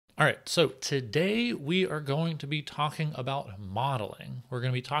All right, so today we are going to be talking about modeling. We're going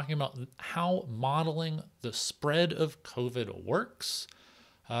to be talking about how modeling the spread of COVID works.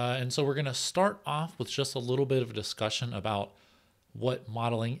 And so we're going to start off with just a little bit of a discussion about what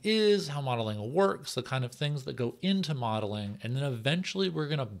modeling is, how modeling works, the kind of things that go into modeling, and then eventually we're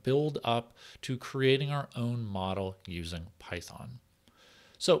going to build up to creating our own model using Python.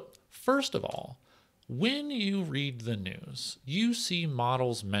 So first of all, when you read the news, you see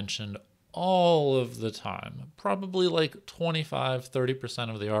models mentioned all of the time. Probably like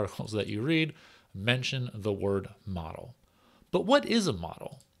 25-30% of the articles that you read mention the word model. But what is a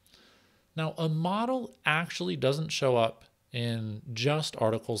model? Now, a model actually doesn't show up in just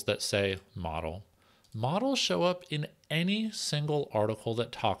articles that say model. Models show up in any single article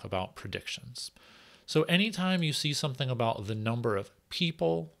that talk about predictions. So anytime you see something about the number of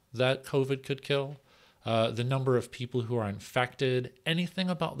people that COVID could kill, the number of people who are infected, anything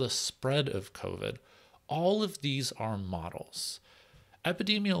about the spread of COVID, all of these are models.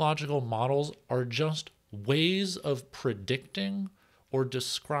 Epidemiological models are just ways of predicting or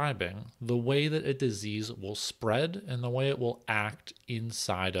describing the way that a disease will spread and the way it will act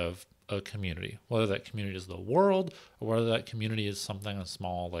inside of a community, whether that community is the world or whether that community is something as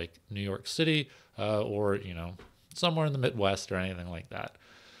small like New York City or, somewhere in the Midwest or anything like that.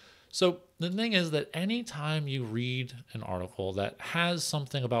 So the thing is that anytime you read an article that has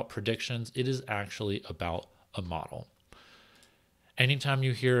something about predictions, it is actually about a model. Anytime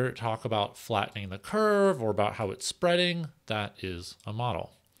you hear talk about flattening the curve or about how it's spreading, that is a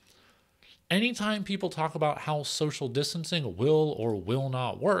model. Anytime people talk about how social distancing will or will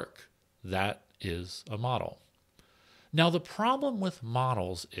not work, that is a model. Now, the problem with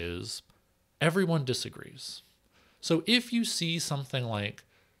models is everyone disagrees. So if you see something like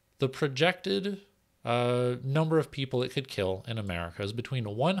the projected number of people it could kill in America is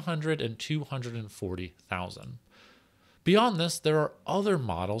between 100 and 240,000. Beyond this, there are other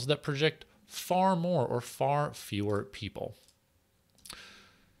models that project far more or far fewer people.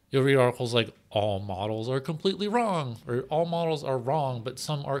 You'll read articles like all models are completely wrong, or all models are wrong, but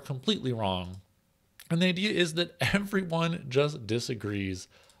some are completely wrong. And the idea is that everyone just disagrees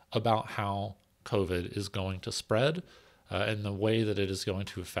about how COVID is going to spread and the way that it is going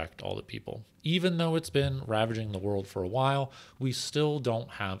to affect all the people. Even though it's been ravaging the world for a while, we still don't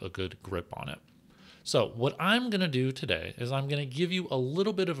have a good grip on it. So what I'm going to do today is I'm going to give you a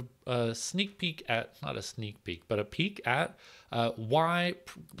little bit of a sneak peek at, not a sneak peek, but a peek at why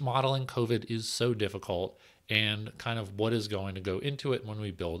modeling COVID is so difficult and kind of what is going to go into it when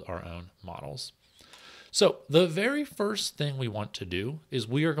we build our own models. So the very first thing we want to do is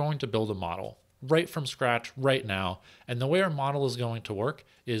we are going to build a model right from scratch right now. And the way our model is going to work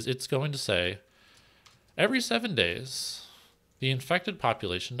is it's going to say every 7 days, the infected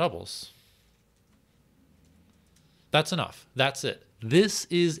population doubles. That's enough. That's it. This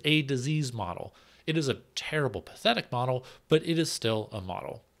is a disease model. It is a terrible, pathetic model, but it is still a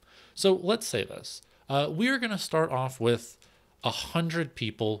model. So let's say this. We are going to start off with 100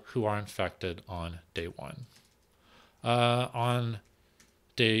 people who are infected on day 1. On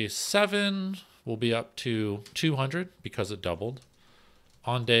day 7, we'll be up to 200 because it doubled.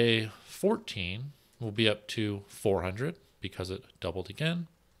 On day 14, we'll be up to 400 because it doubled again.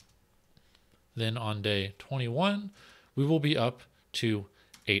 Then on day 21, we will be up to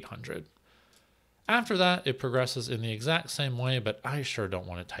 800. After that, it progresses in the exact same way, but I sure don't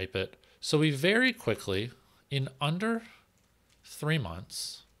want to type it. So we very quickly, in under 3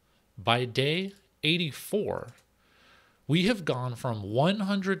 months, by day 84, we have gone from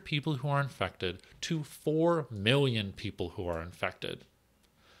 100 people who are infected to 4 million people who are infected.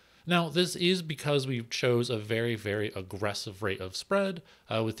 Now, this is because we chose a very, very aggressive rate of spread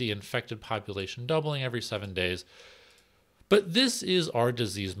with the infected population doubling every 7 days. But this is our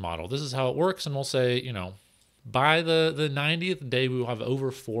disease model. This is how it works. And we'll say, by the 90th day, we will have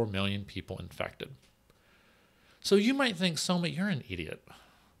over 4 million people infected. So you might think, Soma, you're an idiot.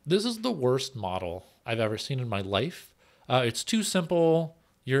 This is the worst model I've ever seen in my life. It's too simple.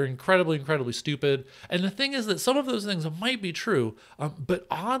 You're incredibly, incredibly stupid. And the thing is that some of those things might be true, but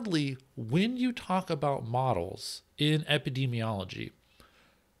oddly, when you talk about models in epidemiology,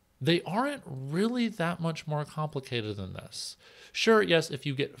 they aren't really that much more complicated than this. Sure, yes, if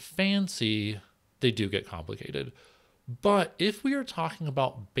you get fancy, they do get complicated. But if we are talking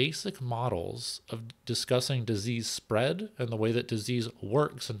about basic models of discussing disease spread and the way that disease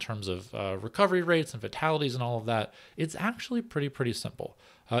works in terms of recovery rates and fatalities and all of that, it's actually pretty simple.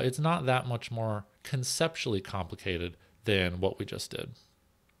 It's not that much more conceptually complicated than what we just did.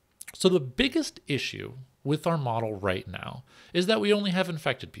 So the biggest issue with our model right now is that we only have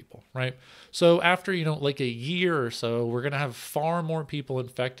infected people, right? So after, like a year or so, we're going to have far more people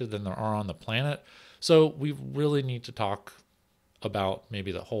infected than there are on the planet. So we really need to talk about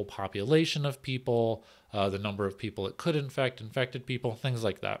maybe the whole population of people, the number of people it could infect, infected people, things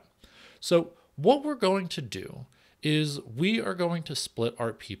like that. So what we're going to do is we are going to split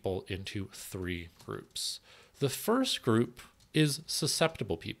our people into 3 groups. The first group is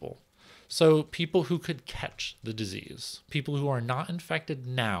susceptible people. So people who could catch the disease, people who are not infected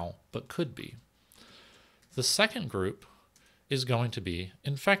now, but could be. The second group is going to be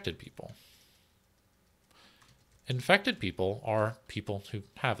infected people. Infected people are people who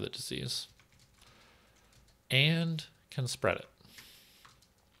have the disease and can spread it.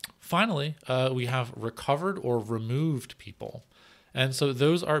 Finally, we have recovered or removed people. And so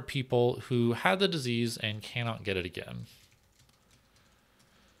those are people who had the disease and cannot get it again.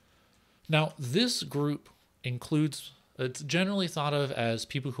 Now, this group includes, it's generally thought of as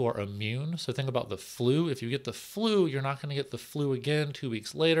people who are immune. So think about the flu. If you get the flu, you're not going to get the flu again 2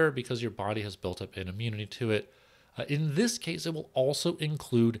 weeks later because your body has built up an immunity to it. In this case, it will also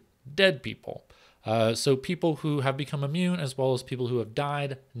include dead people. So people who have become immune as well as people who have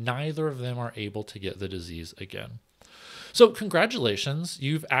died, neither of them are able to get the disease again. So congratulations,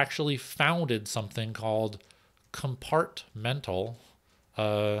 you've actually founded something called compartmental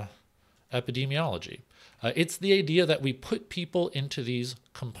epidemiology. It's the idea that we put people into these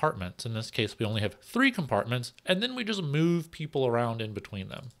compartments. In this case, we only have 3 compartments, and then we just move people around in between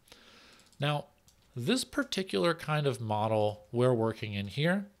them. Now, this particular kind of model we're working in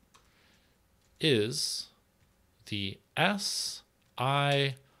here is the SIR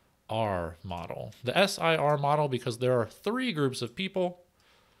model. The SIR model because there are 3 groups of people: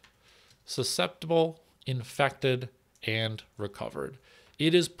 susceptible, infected, and recovered.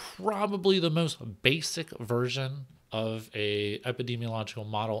 It is probably the most basic version of a epidemiological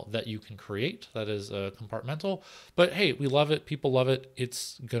model that you can create that is compartmental. But hey, we love it. People love it.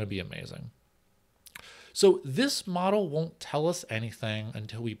 It's going to be amazing. So this model won't tell us anything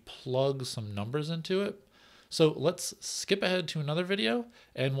until we plug some numbers into it. So let's skip ahead to another video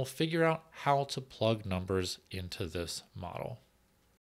and we'll figure out how to plug numbers into this model.